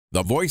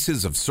The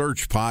Voices of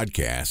Search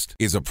podcast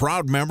is a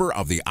proud member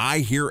of the I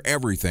Hear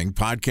Everything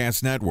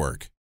podcast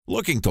network.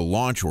 Looking to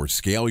launch or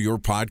scale your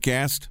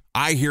podcast?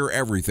 I Hear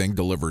Everything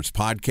delivers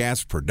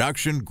podcast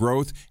production,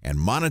 growth, and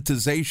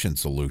monetization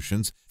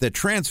solutions that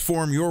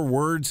transform your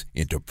words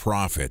into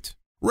profit.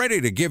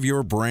 Ready to give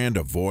your brand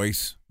a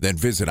voice? Then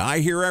visit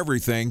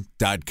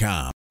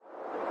iheareverything.com.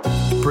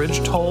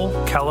 Bridge toll,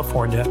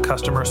 California,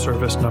 customer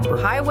service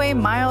number. Highway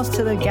miles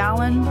to the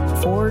gallon,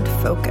 Ford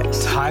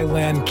Focus.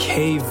 Thailand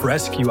cave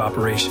rescue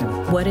operation.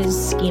 What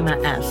is Schema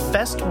F?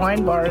 Best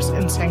wine bars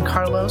in San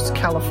Carlos,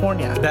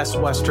 California. Best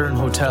Western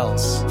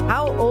hotels.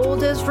 How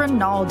old is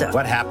Ronaldo?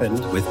 What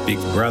happened with Big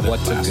Brother?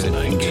 What's a good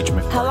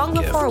engagement? How long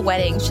before a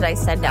wedding should I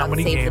send out How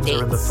many save the games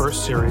dates? are in the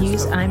first series?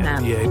 Use IMAP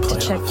NBA to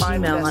check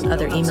email on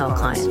other email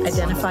clients.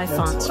 Identify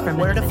fonts from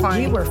Where to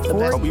find We were the 4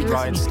 best years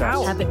wine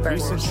out. Have it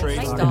burned.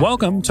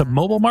 Welcome to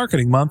Mobile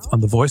Marketing Month on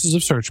the Voices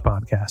of Search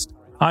podcast.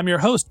 I'm your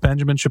host,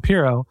 Benjamin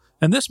Shapiro,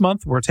 and this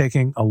month we're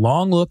taking a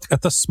long look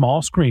at the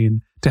small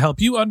screen to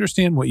help you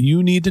understand what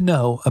you need to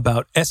know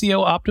about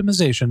SEO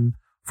optimization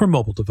for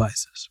mobile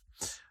devices.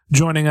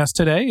 Joining us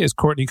today is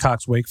Courtney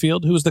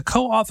Wakefield, who is the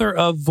co-author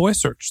of Voice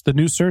Search, the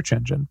new search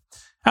engine.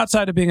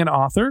 Outside of being an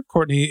author,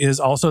 Courtney is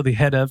also the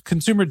head of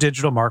consumer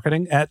digital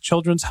marketing at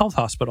Children's Health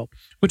Hospital,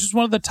 which is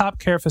one of the top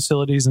care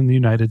facilities in the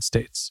United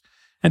States.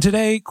 And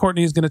today,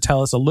 Courtney is going to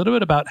tell us a little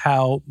bit about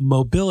how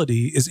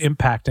mobility is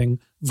impacting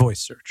voice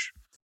search.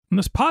 And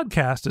this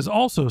podcast is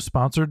also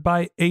sponsored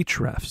by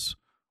Ahrefs.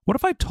 What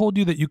if I told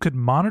you that you could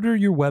monitor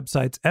your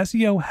website's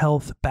SEO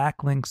health,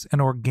 backlinks, and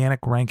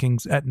organic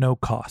rankings at no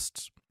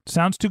costs?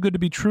 Sounds too good to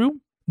be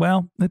true?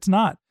 Well, it's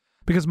not,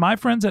 because my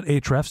friends at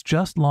Ahrefs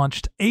just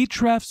launched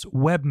Ahrefs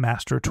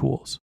Webmaster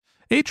Tools.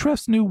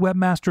 Ahrefs' new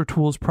Webmaster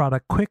Tools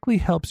product quickly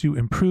helps you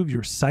improve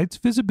your site's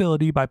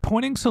visibility by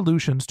pointing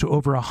solutions to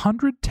over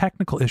 100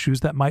 technical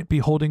issues that might be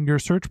holding your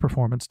search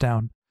performance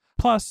down.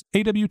 Plus,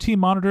 AWT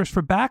monitors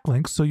for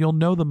backlinks so you'll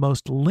know the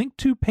most linked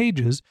to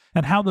pages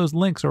and how those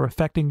links are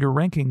affecting your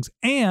rankings.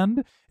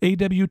 And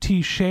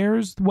AWT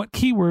shares what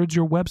keywords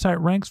your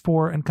website ranks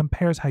for and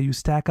compares how you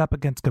stack up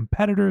against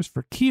competitors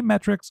for key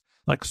metrics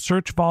like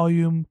search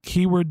volume,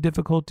 keyword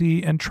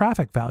difficulty, and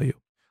traffic value.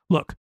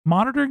 Look,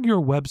 monitoring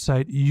your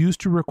website used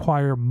to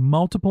require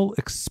multiple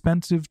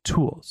expensive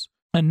tools.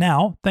 And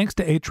now, thanks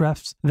to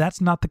Ahrefs,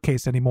 that's not the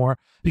case anymore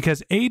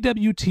because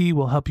AWT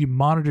will help you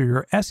monitor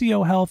your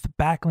SEO health,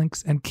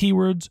 backlinks, and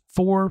keywords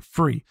for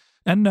free.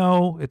 And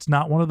no, it's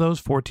not one of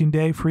those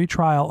 14-day free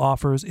trial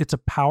offers. It's a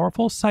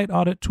powerful site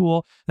audit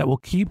tool that will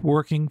keep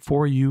working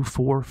for you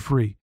for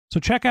free. So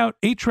check out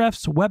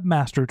Ahrefs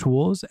Webmaster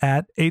Tools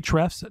at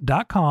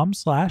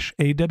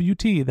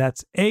ahrefs.com/AWT.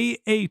 That's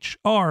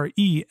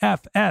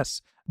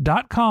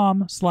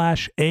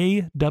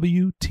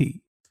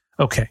ahrefs.com/AWT.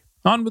 Okay,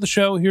 on with the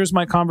show. Here's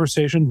my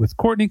conversation with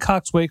Courtney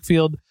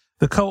Wakefield,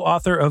 the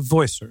co-author of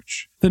Voice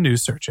Search, the new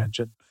search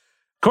engine.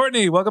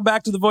 Courtney, welcome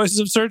back to the Voices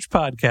of Search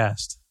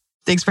podcast.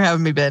 Thanks for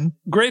having me, Ben.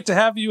 Great to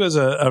have you as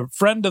a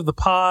friend of the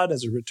pod,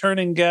 as a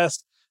returning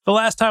guest. The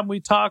last time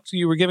we talked,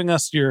 you were giving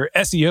us your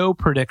SEO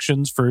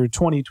predictions for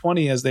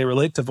 2020 as they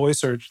relate to voice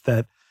search,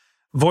 that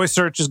voice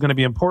search is going to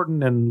be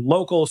important in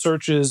local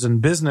searches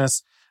and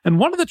business. And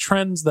one of the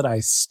trends that I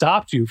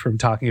stopped you from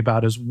talking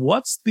about is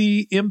what's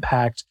the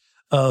impact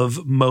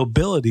of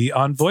mobility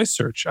on voice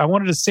search? I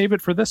wanted to save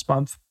it for this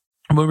month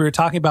when we were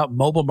talking about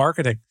mobile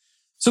marketing.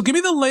 So give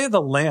me the lay of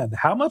the land.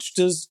 How much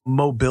does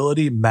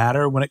mobility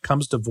matter when it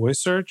comes to voice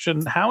search,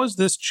 and how is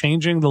this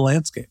changing the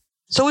landscape?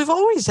 So we've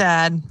always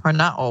had, or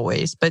not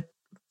always, but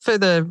for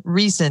the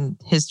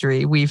recent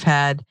history, we've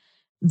had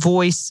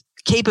voice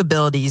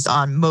capabilities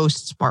on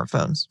most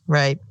smartphones,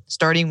 right?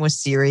 Starting with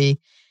Siri,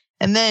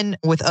 and then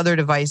with other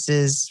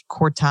devices,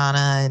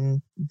 Cortana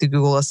and the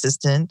Google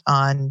Assistant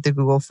on the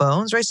Google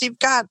phones, right? So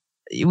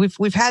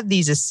we've had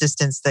these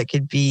assistants that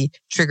could be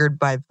triggered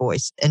by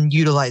voice and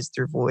utilized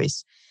through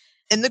voice.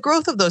 And the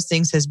growth of those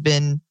things has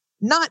been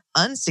not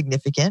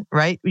unsignificant,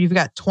 right? You've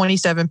got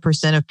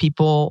 27% of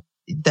people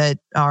that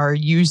are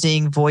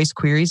using voice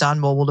queries on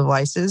mobile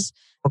devices,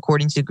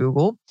 according to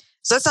Google.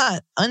 So that's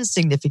not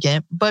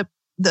insignificant, but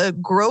the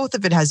growth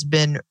of it has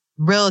been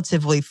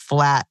relatively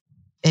flat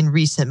in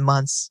recent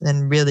months.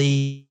 And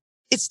really,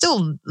 it's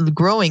still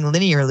growing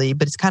linearly,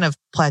 but it's kind of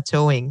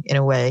plateauing in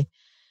a way.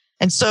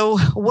 And so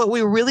what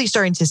we're really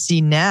starting to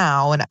see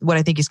now, and what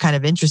I think is kind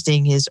of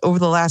interesting, is over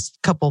the last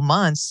couple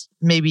months,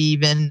 maybe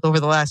even over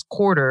the last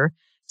quarter,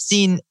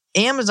 seen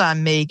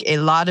Amazon make a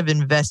lot of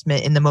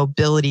investment in the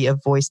mobility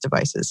of voice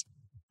devices.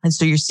 And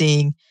so you're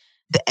seeing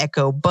the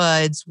Echo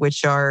Buds,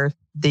 which are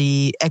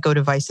the Echo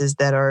devices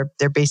they're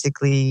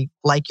basically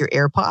like your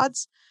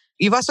AirPods.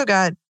 You've also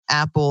got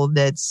Apple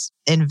that's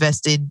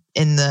invested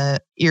in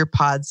the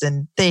EarPods,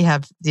 and they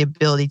have the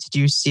ability to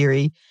do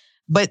Siri.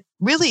 But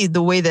really,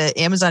 the way that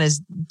Amazon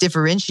is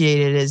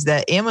differentiated is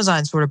that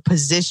Amazon sort of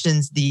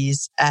positions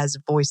these as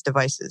voice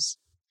devices,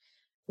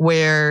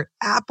 where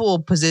Apple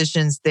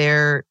positions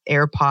their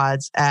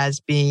AirPods as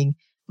being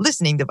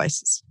listening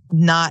devices,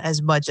 not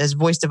as much as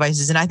voice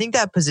devices. And I think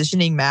that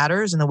positioning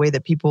matters in the way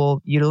that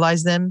people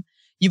utilize them.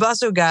 You've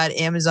also got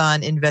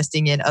Amazon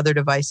investing in other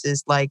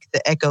devices like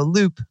the Echo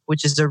Loop,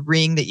 which is a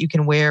ring that you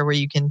can wear where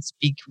you can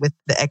speak with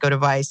the Echo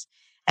device.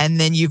 And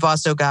then you've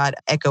also got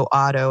Echo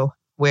Auto,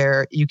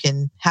 where you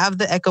can have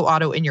the Echo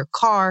Auto in your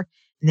car,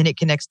 and then it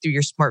connects through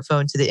your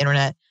smartphone to the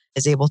internet,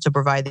 is able to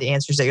provide the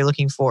answers that you're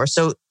looking for.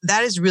 So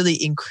that is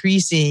really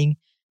increasing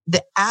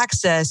the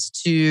access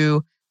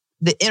to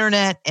the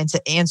internet and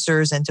to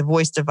answers and to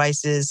voice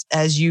devices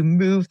as you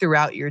move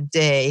throughout your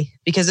day.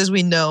 Because as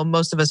we know,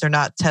 most of us are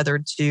not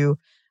tethered to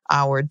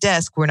our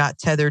desk. We're not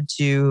tethered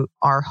to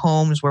our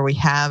homes where we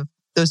have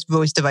those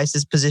voice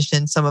devices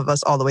positioned, some of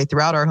us all the way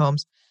throughout our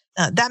homes.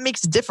 That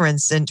makes a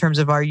difference in terms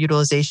of our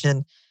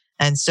utilization.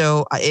 And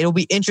so it'll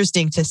be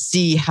interesting to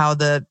see how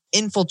the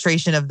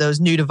infiltration of those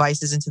new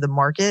devices into the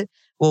market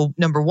will,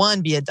 number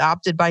one, be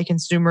adopted by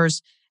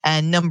consumers.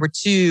 And number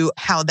two,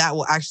 how that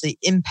will actually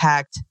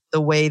impact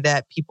the way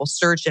that people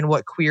search and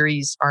what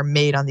queries are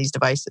made on these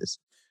devices.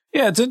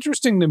 Yeah, it's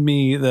interesting to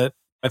me that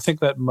I think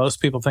that most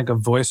people think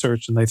of voice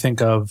search and they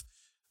think of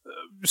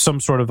some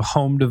sort of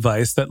home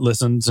device that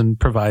listens and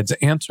provides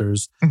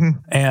answers. Mm-hmm.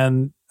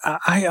 And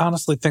I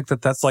honestly think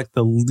that that's like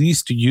the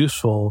least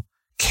useful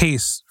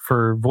case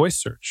for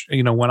voice search.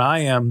 You know, when I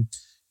am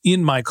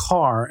in my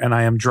car and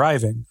I am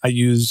driving, I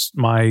use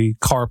my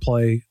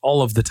CarPlay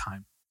all of the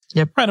time.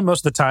 Yep. Right. And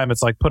most of the time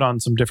it's like put on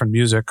some different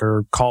music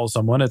or call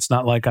someone. It's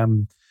not like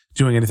I'm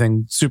doing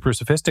anything super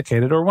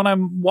sophisticated. Or when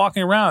I'm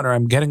walking around or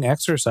I'm getting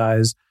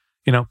exercise,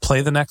 you know,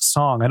 play the next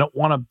song. I don't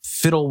want to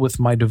fiddle with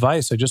my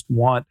device. I just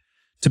want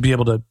to be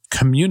able to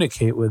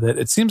communicate with it.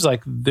 It seems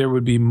like there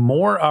would be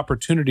more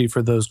opportunity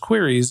for those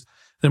queries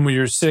than when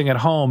you're sitting at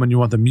home and you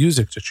want the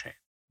music to change.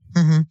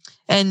 Mm-hmm.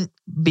 And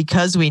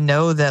because we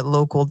know that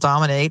local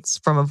dominates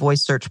from a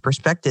voice search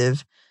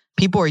perspective,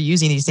 people are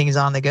using these things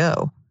on the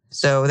go.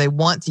 So they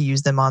want to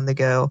use them on the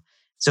go.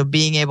 So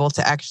being able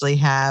to actually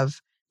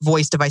have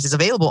voice devices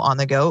available on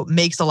the go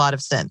makes a lot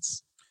of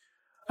sense.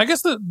 I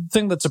guess the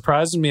thing that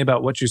surprised me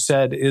about what you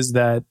said is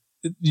that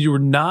you were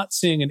not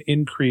seeing an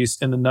increase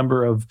in the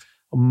number of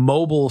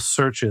mobile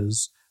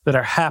searches that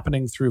are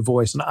happening through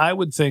voice. And I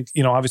would think,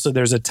 you know, obviously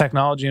there's a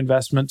technology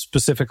investment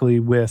specifically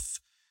with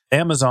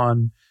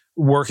Amazon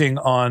working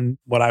on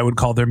what I would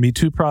call their Me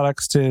Too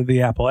products to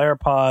the Apple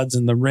AirPods,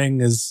 and the Ring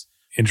is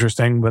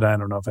interesting, but I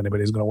don't know if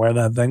anybody's going to wear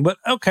that thing. But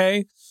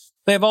okay,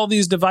 they have all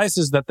these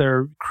devices that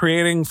they're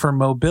creating for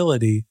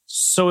mobility.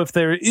 So if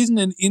there isn't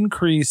an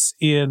increase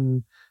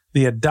in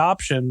the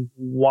adoption,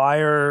 why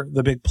are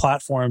the big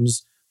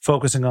platforms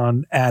focusing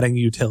on adding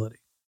utility?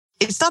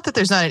 It's not that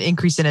there's not an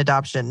increase in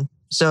adoption.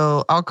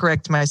 So I'll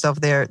correct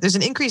myself there. There's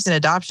an increase in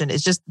adoption.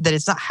 It's just that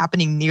it's not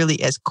happening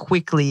nearly as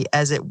quickly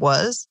as it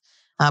was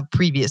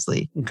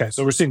previously. Okay,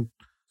 so we're seeing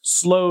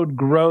slowed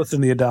growth in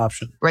the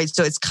adoption. Right.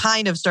 So it's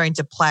kind of starting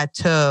to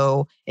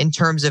plateau in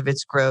terms of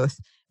its growth,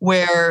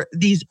 where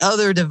these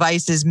other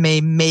devices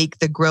may make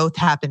the growth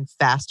happen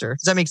faster.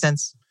 Does that make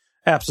sense?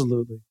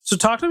 Absolutely. So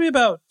talk to me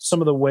about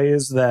some of the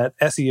ways that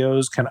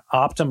SEOs can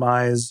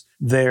optimize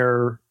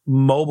their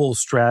mobile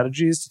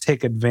strategies to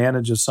take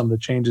advantage of some of the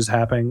changes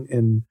happening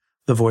in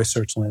the voice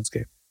search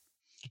landscape.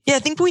 Yeah, I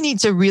think we need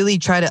to really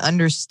try to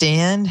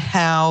understand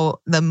how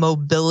the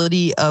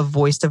mobility of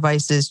voice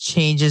devices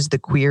changes the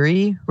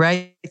query,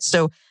 right?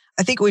 So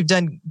I think we've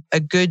done a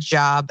good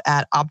job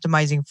at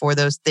optimizing for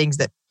those things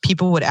that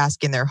people would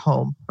ask in their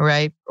home,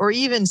 right? Or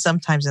even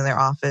sometimes in their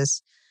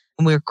office.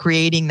 When we're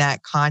creating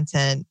that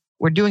content,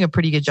 we're doing a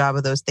pretty good job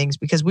of those things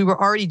because we were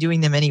already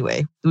doing them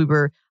anyway. We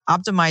were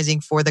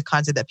optimizing for the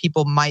content that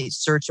people might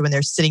search when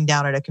they're sitting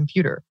down at a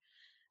computer.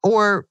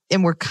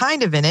 And we're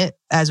kind of in it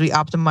as we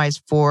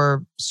optimize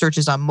for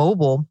searches on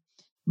mobile,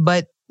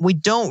 but we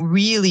don't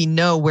really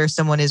know where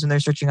someone is when they're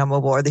searching on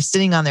mobile. Are they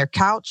sitting on their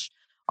couch?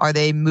 Are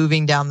they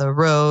moving down the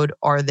road?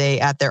 Are they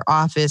at their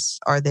office?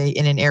 Are they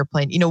in an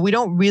airplane? You know, we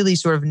don't really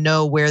sort of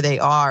know where they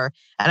are.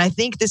 And I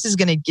think this is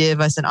going to give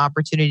us an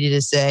opportunity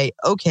to say,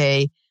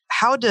 okay,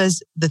 how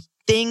does the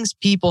things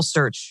people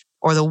search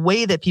or the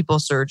way that people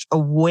search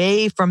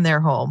away from their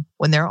home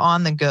when they're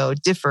on the go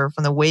differ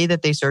from the way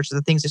that they search,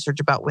 the things they search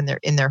about when they're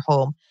in their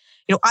home?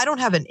 You know, I don't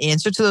have an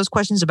answer to those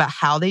questions about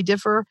how they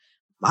differ.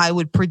 I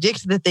would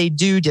predict that they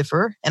do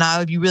differ, and I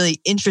would be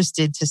really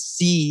interested to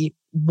see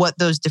what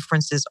those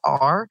differences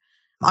are.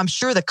 I'm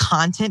sure the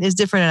content is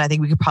different, and I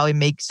think we could probably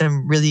make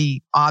some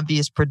really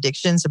obvious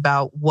predictions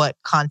about what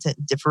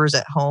content differs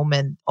at home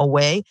and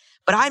away.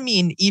 But I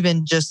mean,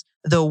 even just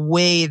the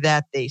way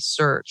that they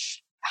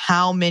search,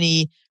 how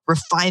many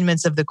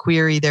refinements of the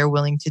query they're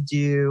willing to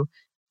do,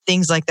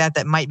 things like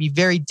that might be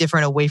very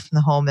different away from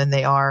the home than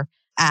they are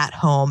at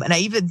home. And I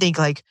even think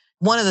like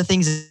one of the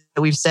things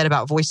that we've said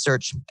about voice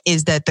search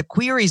is that the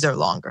queries are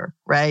longer,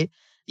 right?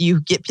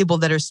 You get people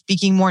that are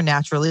speaking more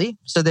naturally.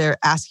 So they're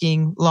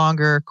asking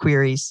longer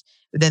queries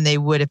than they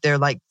would if they're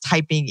like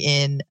typing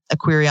in a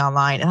query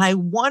online. And I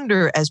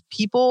wonder, as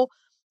people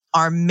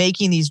are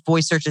making these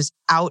voice searches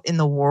out in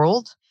the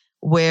world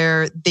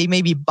where they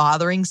may be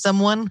bothering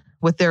someone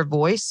with their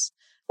voice,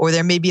 or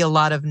there may be a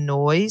lot of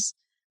noise,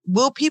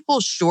 will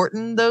people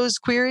shorten those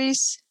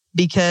queries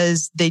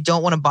because they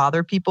don't want to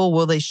bother people?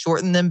 Will they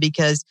shorten them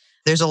because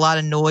there's a lot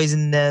of noise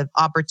and the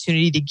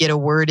opportunity to get a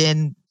word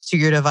in to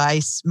your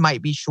device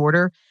might be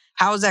shorter?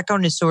 How is that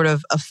going to sort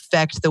of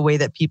affect the way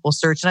that people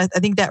search? And I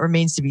think that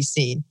remains to be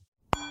seen.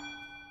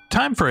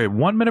 Time for a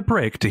 1-minute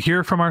break to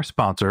hear from our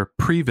sponsor,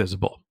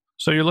 Previsible.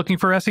 So you're looking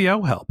for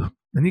SEO help,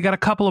 and you got a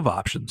couple of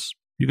options.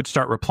 You could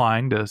start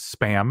replying to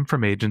spam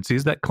from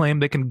agencies that claim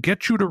they can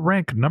get you to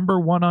rank number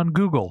 1 on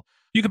Google.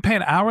 You can pay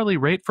an hourly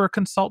rate for a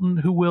consultant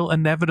who will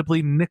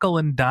inevitably nickel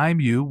and dime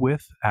you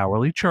with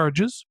hourly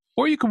charges.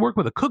 Or you can work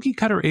with a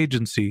cookie-cutter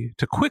agency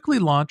to quickly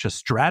launch a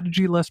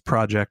strategy-less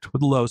project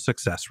with low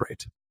success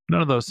rate.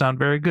 None of those sound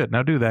very good,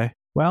 now do they?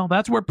 Well,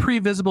 that's where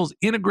Previsible's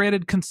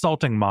integrated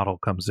consulting model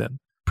comes in.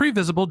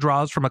 Previsible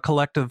draws from a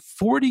collective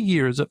 40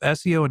 years of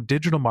SEO and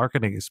digital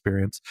marketing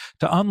experience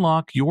to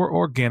unlock your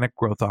organic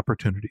growth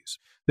opportunities.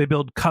 They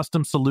build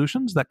custom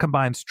solutions that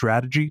combine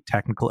strategy,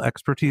 technical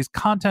expertise,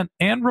 content,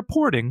 and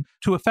reporting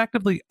to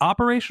effectively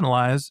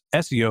operationalize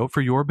SEO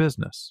for your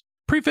business.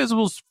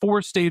 Previsible's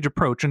 4-stage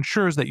approach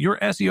ensures that your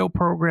SEO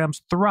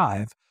programs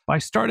thrive by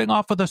starting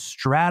off with a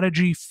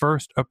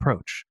strategy-first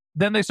approach.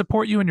 Then they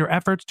support you in your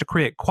efforts to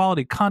create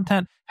quality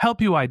content,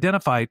 help you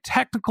identify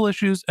technical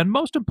issues, and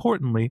most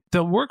importantly,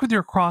 they'll work with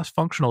your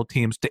cross-functional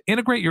teams to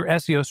integrate your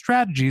SEO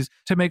strategies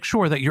to make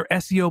sure that your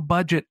SEO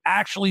budget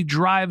actually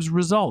drives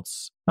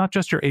results, not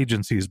just your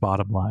agency's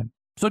bottom line.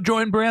 So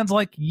join brands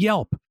like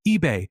Yelp,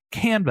 eBay,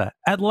 Canva,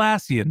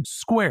 Atlassian,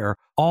 Square,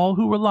 all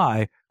who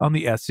rely on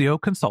the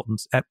SEO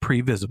consultants at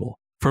Previsible.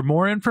 For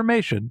more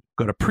information,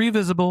 go to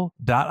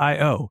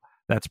previsible.io.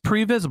 That's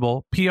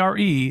Previsible,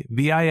 Previsible.io.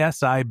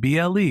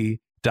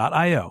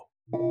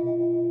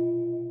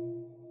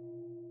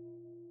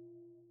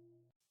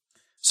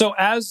 So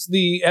as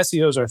the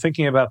SEOs are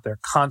thinking about their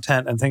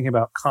content and thinking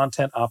about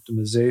content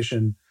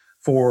optimization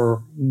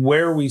for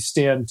where we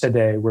stand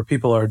today, where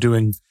people are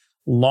doing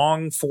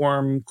long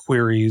form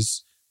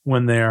queries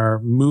when they're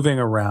moving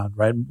around,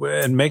 right?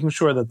 And making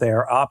sure that they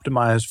are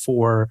optimized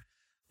for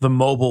the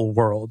mobile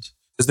world.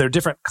 Is there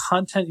different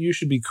content you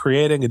should be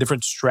creating, a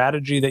different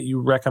strategy that you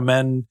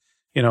recommend,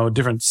 a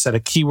different set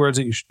of keywords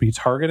that you should be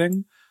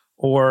targeting?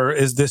 Or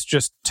is this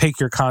just take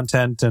your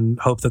content and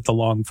hope that the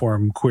long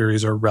form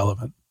queries are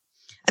relevant?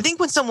 I think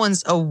when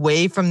someone's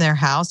away from their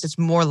house, it's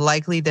more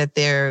likely that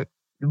they're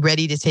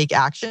ready to take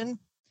action.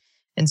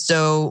 And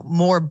so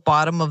more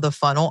bottom of the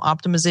funnel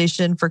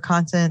optimization for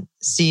content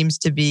seems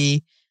to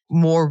be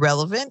more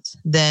relevant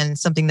than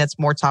something that's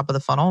more top of the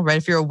funnel, right?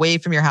 If you're away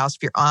from your house,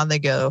 if you're on the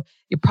go,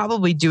 you're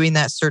probably doing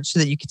that search so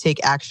that you can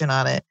take action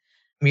on it.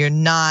 You're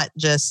not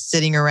just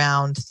sitting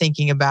around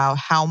thinking about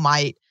how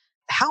might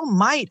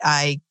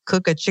I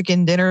cook a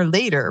chicken dinner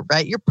later,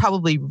 right? You're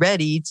probably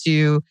ready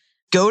to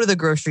go to the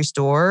grocery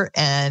store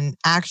and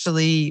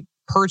actually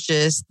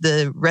purchase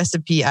the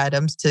recipe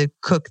items to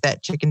cook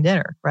that chicken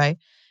dinner, right?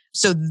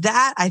 So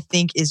that I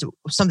think is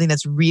something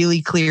that's really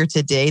clear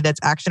today that's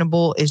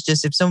actionable is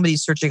just if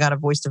somebody's searching on a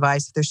voice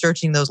device, if they're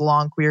searching those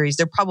long queries,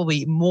 they're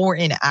probably more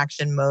in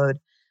action mode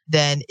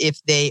than if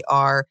they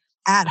are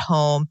at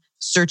home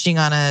searching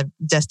on a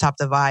desktop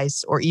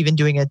device or even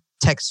doing a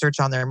text search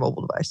on their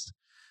mobile device.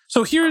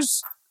 So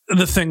here's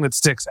the thing that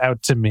sticks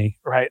out to me,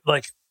 right?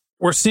 Like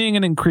we're seeing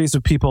an increase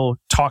of people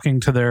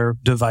talking to their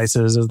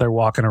devices as they're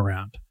walking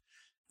around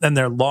and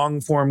their long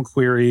form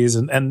queries.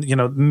 And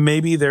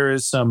maybe there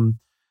is some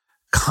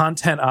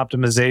content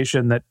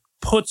optimization that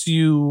puts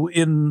you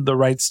in the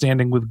right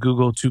standing with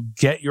Google to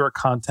get your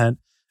content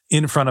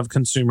in front of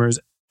consumers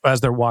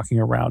as they're walking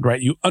around,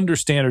 right? You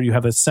understand or you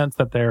have a sense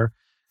that they're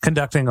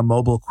conducting a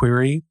mobile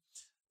query.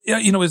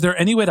 Is there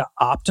any way to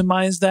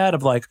optimize that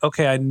of like,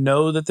 okay, I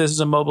know that this is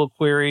a mobile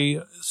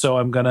query, so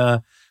I'm going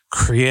to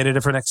create a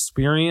different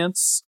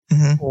experience?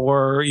 Mm-hmm.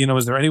 Or,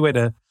 is there any way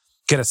to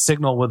get a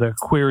signal whether a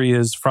query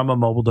is from a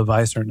mobile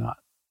device or not?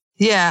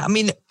 Yeah,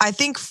 I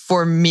think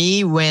for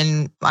me,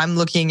 when I'm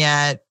looking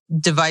at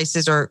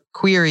devices or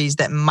queries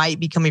that might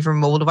be coming from a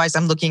mobile device,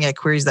 I'm looking at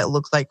queries that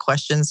look like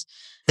questions.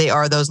 They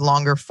are those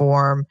longer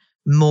form,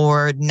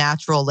 more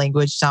natural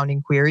language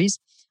sounding queries.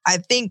 I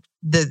think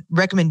the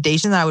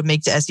recommendation that I would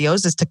make to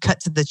SEOs is to cut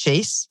to the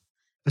chase.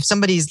 If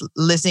somebody's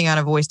listening on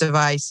a voice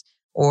device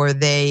or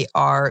they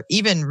are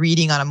even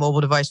reading on a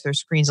mobile device, their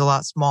screen's a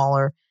lot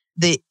smaller,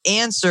 the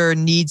answer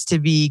needs to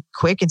be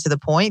quick and to the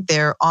point.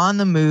 They're on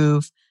the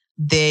move.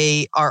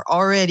 They are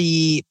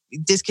already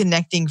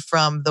disconnecting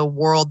from the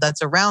world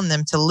that's around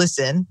them to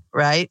listen,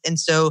 right? And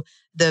so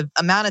the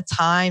amount of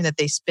time that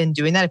they spend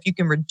doing that, if you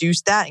can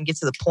reduce that and get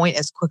to the point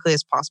as quickly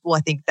as possible,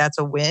 I think that's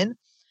a win.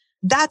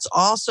 That's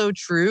also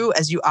true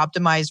as you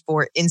optimize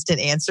for instant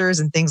answers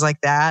and things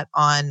like that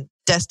on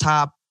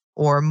desktop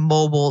or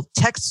mobile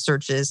text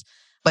searches,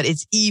 but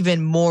it's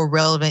even more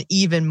relevant,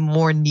 even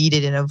more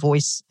needed in a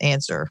voice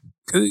answer.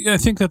 I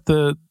think that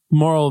the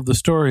moral of the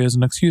story is,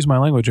 and excuse my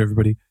language,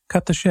 everybody,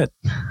 cut the shit.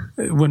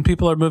 When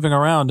people are moving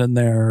around and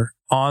they're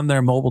on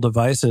their mobile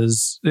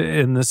devices,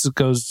 and this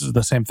goes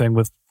the same thing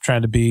with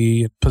trying to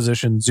be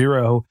position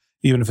 0,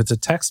 even if it's a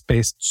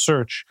text-based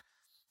search,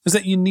 is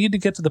that you need to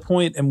get to the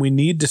point and we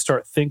need to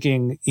start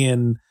thinking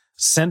in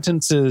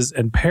sentences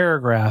and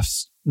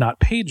paragraphs, not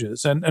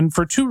pages. And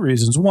for two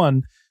reasons.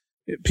 One,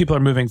 people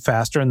are moving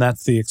faster, and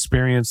that's the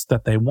experience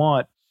that they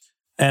want.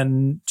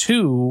 And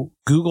two,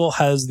 Google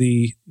has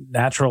the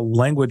natural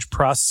language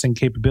processing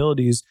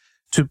capabilities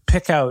to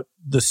pick out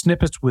the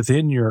snippets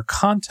within your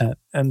content.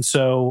 And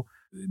so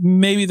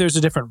maybe there's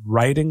a different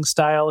writing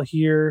style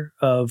here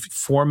of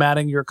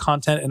formatting your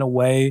content in a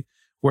way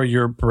where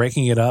you're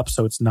breaking it up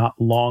so it's not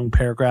long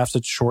paragraphs,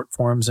 it's short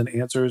forms and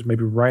answers,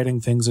 maybe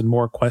writing things in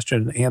more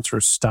question and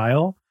answer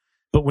style.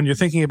 But when you're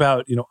thinking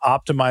about,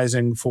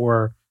 optimizing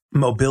for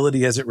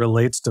mobility as it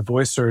relates to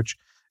voice search,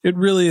 it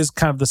really is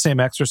kind of the same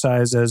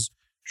exercise as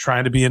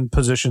trying to be in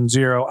position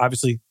zero,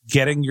 obviously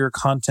getting your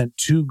content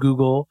to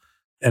Google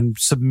and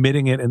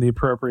submitting it in the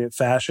appropriate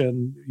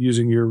fashion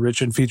using your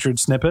rich and featured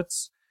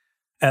snippets.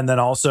 And then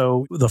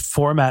also the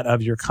format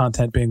of your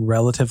content being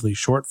relatively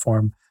short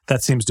form.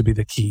 That seems to be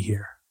the key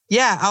here.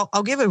 Yeah,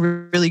 I'll give a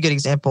really good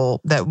example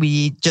that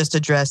we just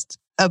addressed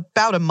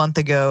about a month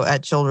ago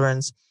at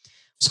Children's.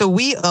 So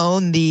we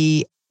own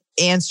the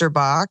answer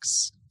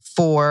box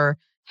for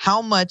how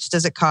much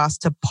does it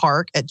cost to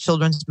park at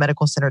Children's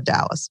Medical Center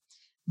Dallas.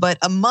 But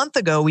a month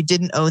ago, we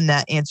didn't own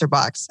that answer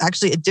box.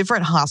 Actually, a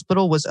different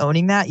hospital was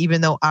owning that,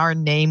 even though our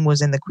name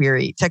was in the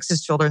query.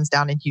 Texas Children's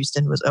down in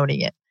Houston was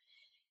owning it.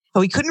 But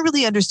we couldn't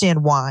really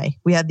understand why.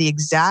 We had the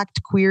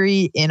exact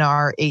query in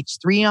our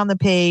H3 on the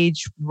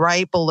page.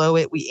 Right below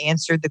it, we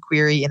answered the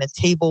query in a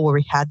table where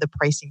we had the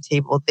pricing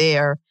table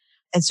there.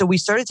 And so we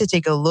started to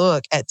take a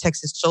look at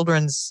Texas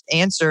Children's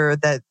answer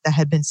that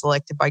had been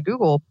selected by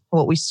Google.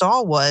 What we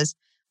saw was,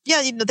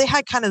 they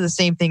had kind of the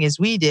same thing as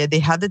we did. They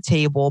had the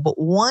table, but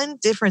one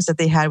difference that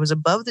they had was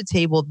above the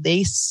table,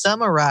 they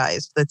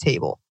summarized the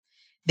table.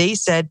 They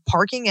said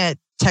parking at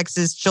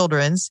Texas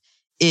Children's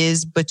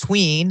is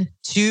between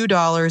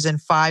 $2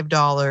 and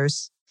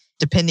 $5,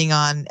 depending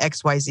on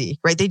XYZ,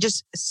 right? They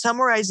just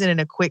summarized it in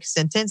a quick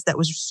sentence that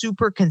was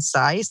super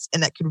concise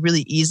and that could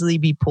really easily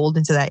be pulled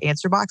into that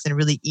answer box and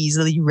really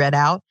easily read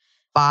out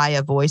by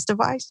a voice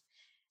device.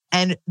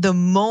 And the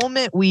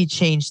moment we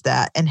changed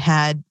that and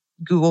had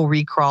Google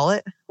recrawl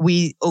it,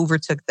 we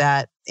overtook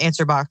that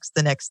answer box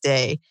the next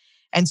day.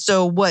 And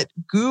so what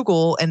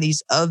Google and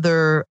these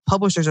other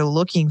publishers are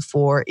looking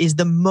for is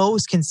the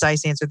most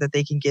concise answer that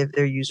they can give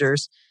their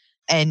users.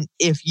 And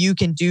if you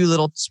can do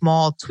little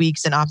small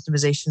tweaks and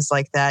optimizations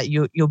like that,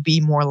 you'll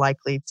be more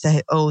likely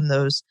to own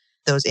those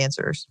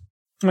answers.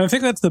 And I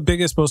think that's the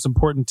biggest, most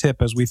important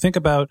tip as we think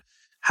about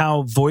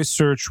how voice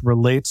search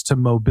relates to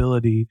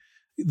mobility.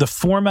 The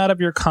format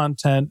of your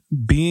content,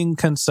 being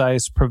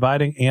concise,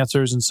 providing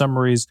answers and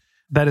summaries,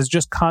 that is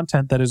just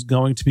content that is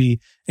going to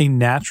be a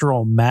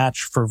natural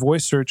match for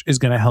voice search is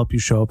going to help you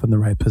show up in the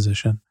right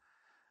position.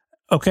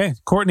 Okay,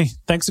 Courtney,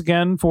 thanks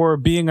again for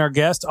being our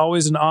guest.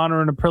 Always an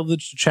honor and a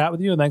privilege to chat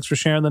with you. And thanks for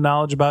sharing the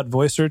knowledge about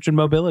voice search and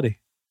mobility.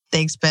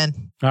 Thanks,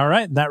 Ben. All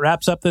right, that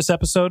wraps up this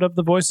episode of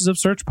the Voices of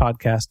Search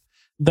podcast.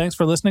 Thanks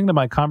for listening to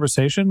my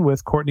conversation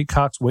with Courtney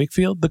Cox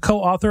Wakefield, the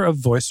co-author of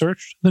Voice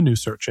Search, the new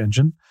search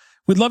engine.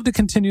 We'd love to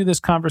continue this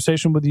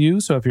conversation with you,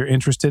 so if you're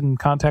interested in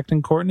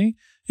contacting Courtney,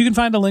 you can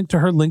find a link to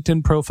her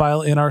LinkedIn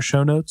profile in our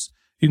show notes.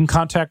 You can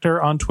contact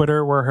her on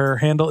Twitter, where her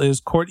handle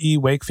is Courtney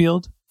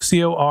Wakefield,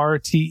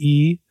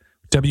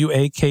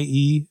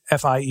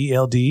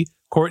 CORTEWAKEFIELD,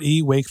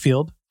 Courtney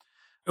Wakefield.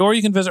 Or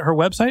you can visit her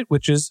website,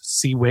 which is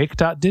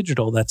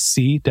Cwake.Digital. That's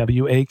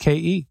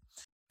CWAKE.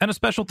 And a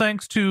special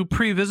thanks to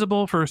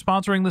Previsible for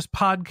sponsoring this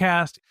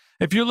podcast.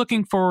 If you're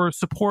looking for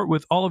support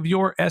with all of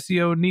your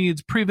SEO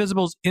needs,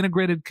 Previsible's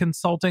integrated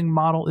consulting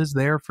model is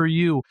there for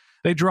you.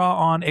 They draw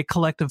on a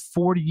collective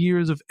 40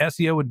 years of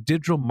SEO and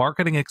digital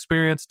marketing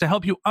experience to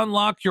help you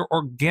unlock your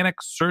organic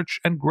search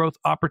and growth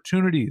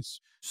opportunities.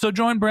 So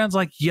join brands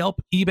like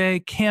Yelp,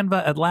 eBay,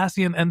 Canva,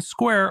 Atlassian, and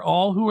Square,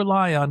 all who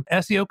rely on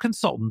SEO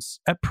consultants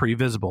at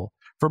Previsible.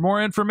 For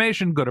more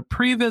information, go to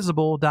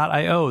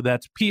previsible.io.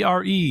 That's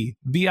previsible.io.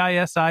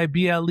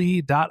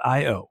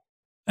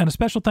 And a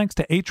special thanks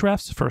to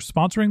Ahrefs for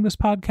sponsoring this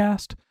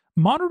podcast.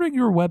 Monitoring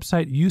your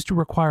website used to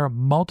require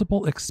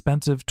multiple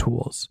expensive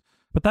tools,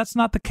 but that's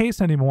not the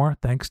case anymore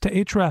thanks to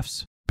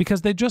Ahrefs,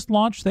 because they just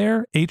launched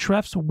their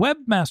Ahrefs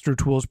Webmaster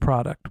Tools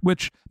product,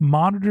 which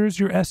monitors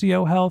your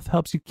SEO health,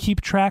 helps you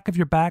keep track of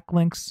your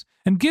backlinks,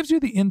 and gives you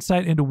the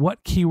insight into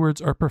what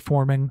keywords are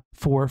performing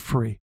for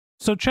free.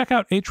 So check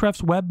out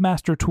Ahrefs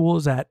Webmaster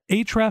Tools at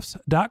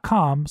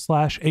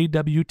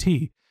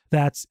ahrefs.com/AWT.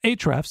 That's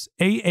Ahrefs,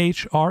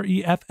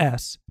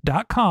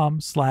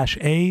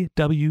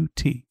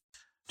 AHREFS.com/AWT.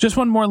 Just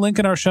one more link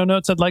in our show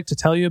notes I'd like to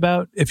tell you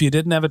about. If you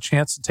didn't have a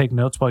chance to take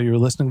notes while you were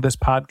listening to this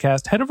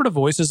podcast, head over to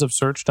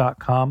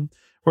voicesofsearch.com,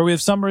 where we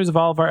have summaries of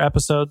all of our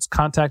episodes,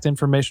 contact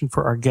information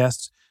for our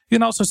guests. You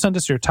can also send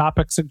us your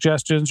topic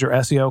suggestions, your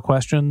SEO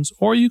questions,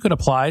 or you can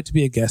apply to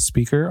be a guest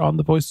speaker on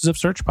the Voices of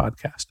Search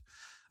podcast.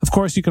 Of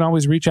course, you can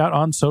always reach out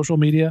on social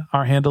media.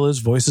 Our handle is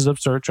Voices of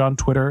Search on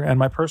Twitter, and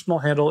my personal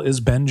handle is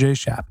Ben J.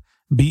 Shap,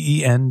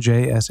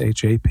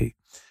 BenJShap.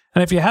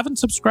 And if you haven't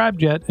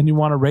subscribed yet and you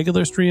want a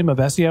regular stream of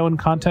SEO and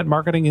content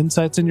marketing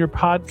insights in your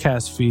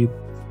podcast feed,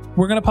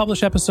 We're going to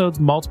publish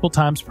episodes multiple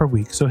times per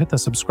week, so hit the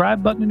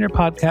subscribe button in your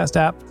podcast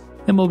app,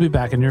 and we'll be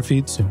back in your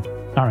feed soon.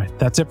 All right,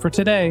 that's it for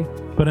today.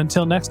 But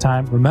until next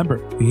time,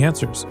 remember, the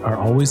answers are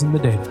always in the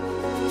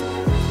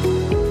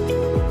data.